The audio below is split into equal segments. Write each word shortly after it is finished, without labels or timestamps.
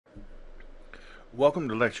Welcome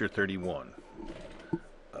to Lecture 31.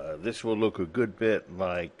 This will look a good bit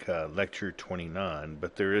like Lecture 29,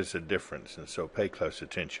 but there is a difference, and so pay close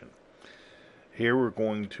attention. Here we're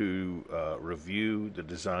going to review the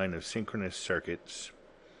design of synchronous circuits,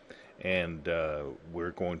 and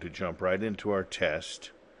we're going to jump right into our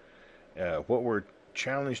test. What we're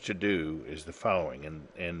challenged to do is the following,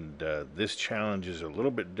 and this challenge is a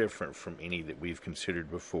little bit different from any that we've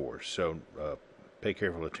considered before, so pay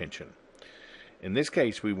careful attention. In this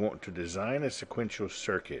case, we want to design a sequential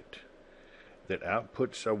circuit that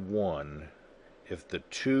outputs a 1 if the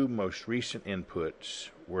two most recent inputs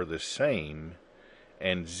were the same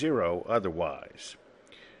and 0 otherwise.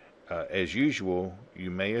 As usual, you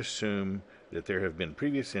may assume that there have been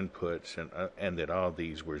previous inputs and that all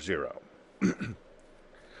these were 0.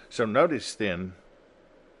 So notice then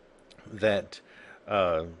that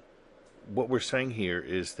what we're saying here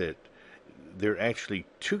is that there are actually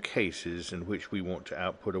two cases in which we want to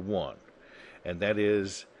output a 1, and that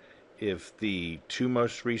is if the two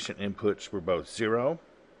most recent inputs were both 0,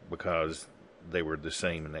 because they were the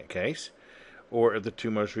same in that case, or if the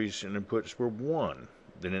two most recent inputs were 1,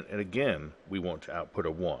 then again we want to output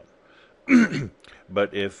a 1.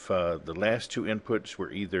 But if the last two inputs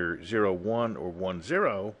were either 0, 1 or 1,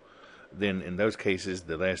 0, then in those cases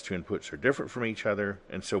the last two inputs are different from each other,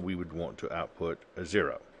 and so we would want to output a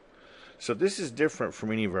 0. So this is different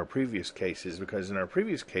from any of our previous cases, because in our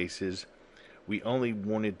previous cases we only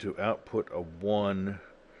wanted to output a 1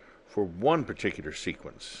 for one particular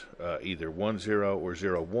sequence, either 1, 0 or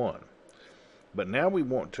 0, 1. But now we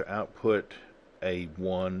want to output a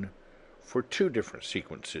 1 for two different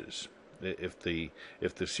sequences. If the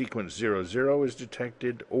sequence 0, 0 is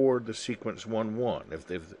detected, or the sequence 1, 1.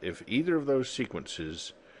 If either of those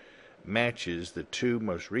sequences matches the two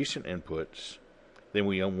most recent inputs, then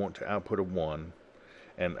we want to output a 1,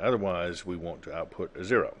 and otherwise we want to output a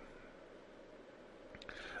 0.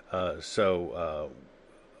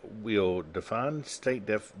 We'll define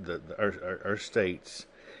our states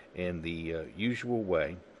in the usual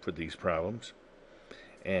way for these problems,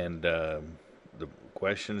 and the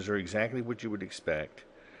questions are exactly what you would expect.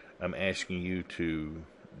 I'm asking you to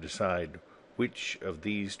decide which of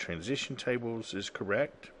these transition tables is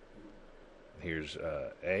correct. Here's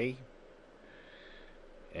A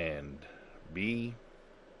and B,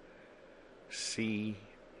 C,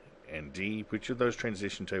 and D. Which of those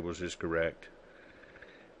transition tables is correct?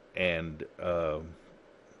 And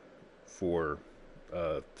for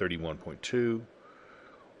 31.2,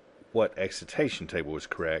 what excitation table is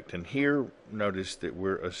correct? And here, notice that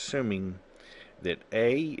we're assuming that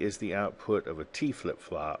A is the output of a T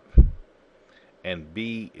flip-flop and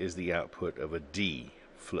B is the output of a D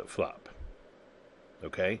flip-flop.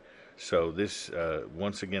 Okay? So this,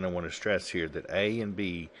 once again, I want to stress here that A and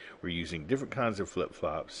B, we're using different kinds of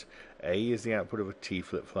flip-flops. A is the output of a T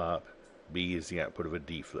flip-flop. B is the output of a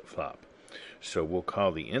D flip-flop. So we'll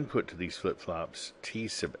call the input to these flip-flops T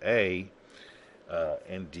sub A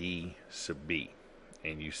and D sub B.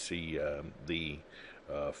 And you see the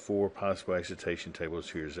four possible excitation tables.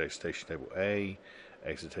 Here's excitation table A,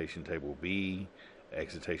 excitation table B,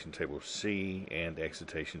 excitation table C, and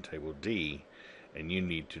excitation table D. And you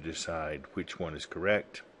need to decide which one is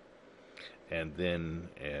correct, and then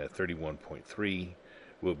 31.3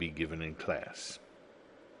 will be given in class.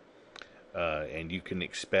 And you can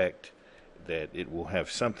expect that it will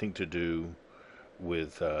have something to do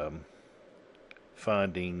with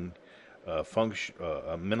finding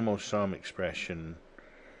a minimal sum expression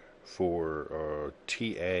for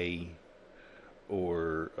TA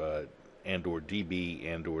or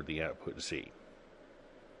DB and or the output Z.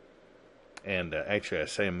 And actually I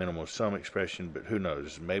say a minimal sum expression, but who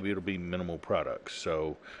knows, maybe it'll be minimal products,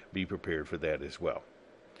 so be prepared for that as well.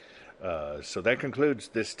 So that concludes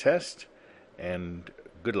this test, and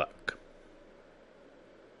good luck.